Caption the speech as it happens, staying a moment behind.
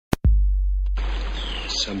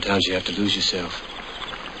Sometimes you have to lose yourself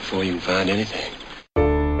before you can find anything.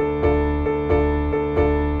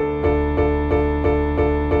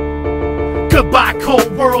 Goodbye,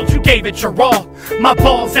 cold world, you gave it your all. My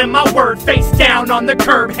balls and my word face down on the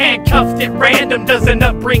curb, handcuffed at random, doesn't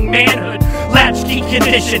upbring manhood. Latchkey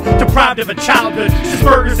condition, deprived of a childhood. Just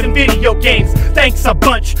burgers and video games, thanks a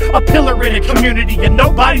bunch. A pillar in a community and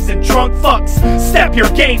nobody's in drunk fucks. Step your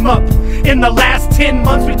game up. In the last 10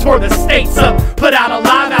 months we tore the states up. Put out a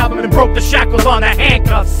live album and broke the shackles on the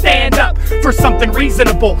handcuffs. Stand up for something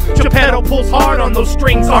reasonable. Geppetto pulls hard on those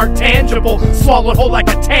strings aren't tangible. Swallowed whole like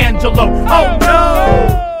a tangelo. Oh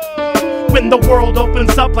no! When the world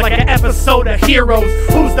opens up like an episode of Heroes,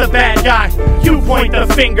 who's the bad guy? You point the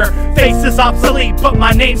finger. Face is obsolete, but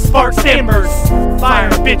my name sparks embers. Fire,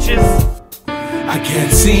 bitches. I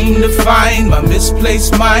can't seem to find my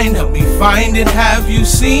misplaced mind. Help me find it, have you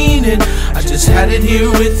seen it? I just had it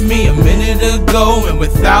here with me a minute ago, and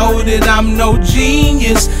without it I'm no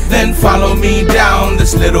genius. Then follow me down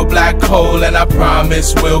this little black hole and I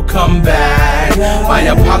promise we'll come back. My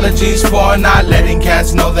apologies for not letting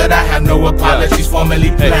cats know that I have no apologies formally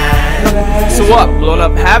planned. So what, blown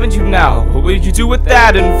up haven't you now? What would you do with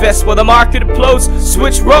that? Invest while the market implodes,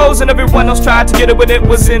 switch roles, and everyone else tried to get it when it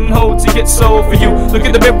was in hold to get sold for you. Look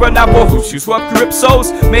at the mirror now, boy, who shoots what grip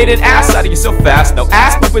souls. Made an ass out of yourself fast, no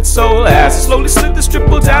ass but with soul ass. Slowly slid the strip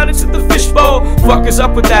down into the fishbowl. Fuck is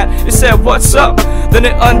up with that? It said what's up, then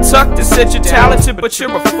it untucked and said you're talented but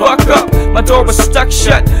you're a fuck up. My door was stuck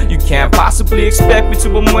shut, you can't possibly expect me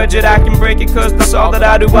to wedge it. I can break it cause that's all that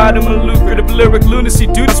I do. I do my lucrative lyric lunacy.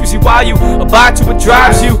 Do this, we see why you abide to what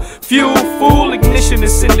drives you. Fuel, fool, ignition,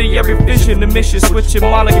 incendiary vision. The mission, switching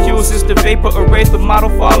molecules is the vapor array. The model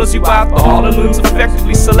follows you out. The all balloons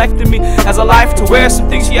effectively selected me as a life to wear. Some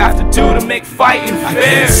things you have to do to make fighting fair. I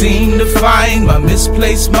can't seem to find my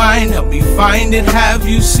misplaced mind. Help me find it, have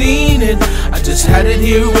you seen it? I just had it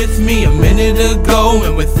here with me a minute ago,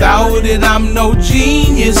 and without it I'm no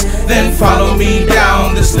genius. Then follow me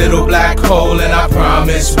down this little black hole and I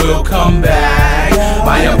promise we'll come back.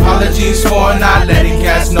 My apologies for not letting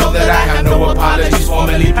cats know that I have no apologies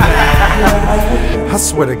formally planned. I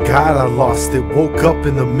swear to God I lost it. Woke up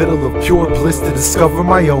in the middle of pure bliss to discover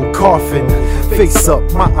my own coffin. Face up,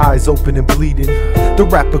 my eyes open and bleeding. The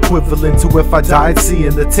rap equivalent to if I died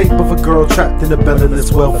seeing the tape of a girl trapped in a belly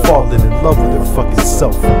well, falling in love with her fucking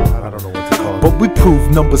self. I don't know what to call it. But we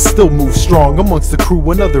proved numbers still move strong amongst the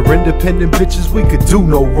crew and other independent bitches. We could do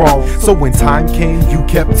no wrong. So when time came, you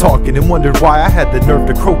kept talking and wondered why I had the nerve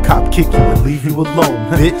to crow cop kick you and leave you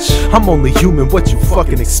alone. Bitch, I'm only human, what you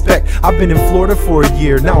fucking expect? I've been in Florida for a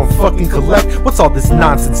year, now I'm fucking collect. What's all this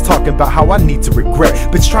nonsense talking about how I need to regret?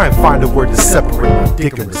 Bitch, try and find a word to separate my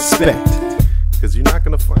dick and respect. Cause you're not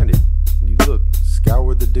gonna find it. You look,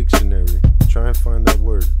 scour the dictionary, try and find that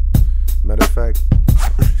word. Matter of fact,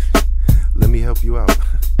 let me help you out.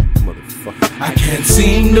 Motherfucker. I can't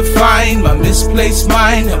seem to find my misplaced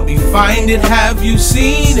mind. Help me find it, have you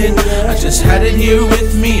seen it? I just had it here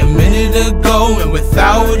with me a minute ago, and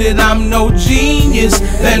without it I'm no genius.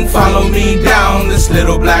 Then follow me down this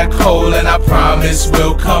little black hole and I promise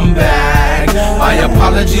we'll come back. My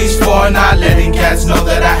apologies for not letting cats know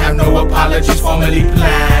that I have no apologies formally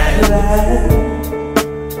planned.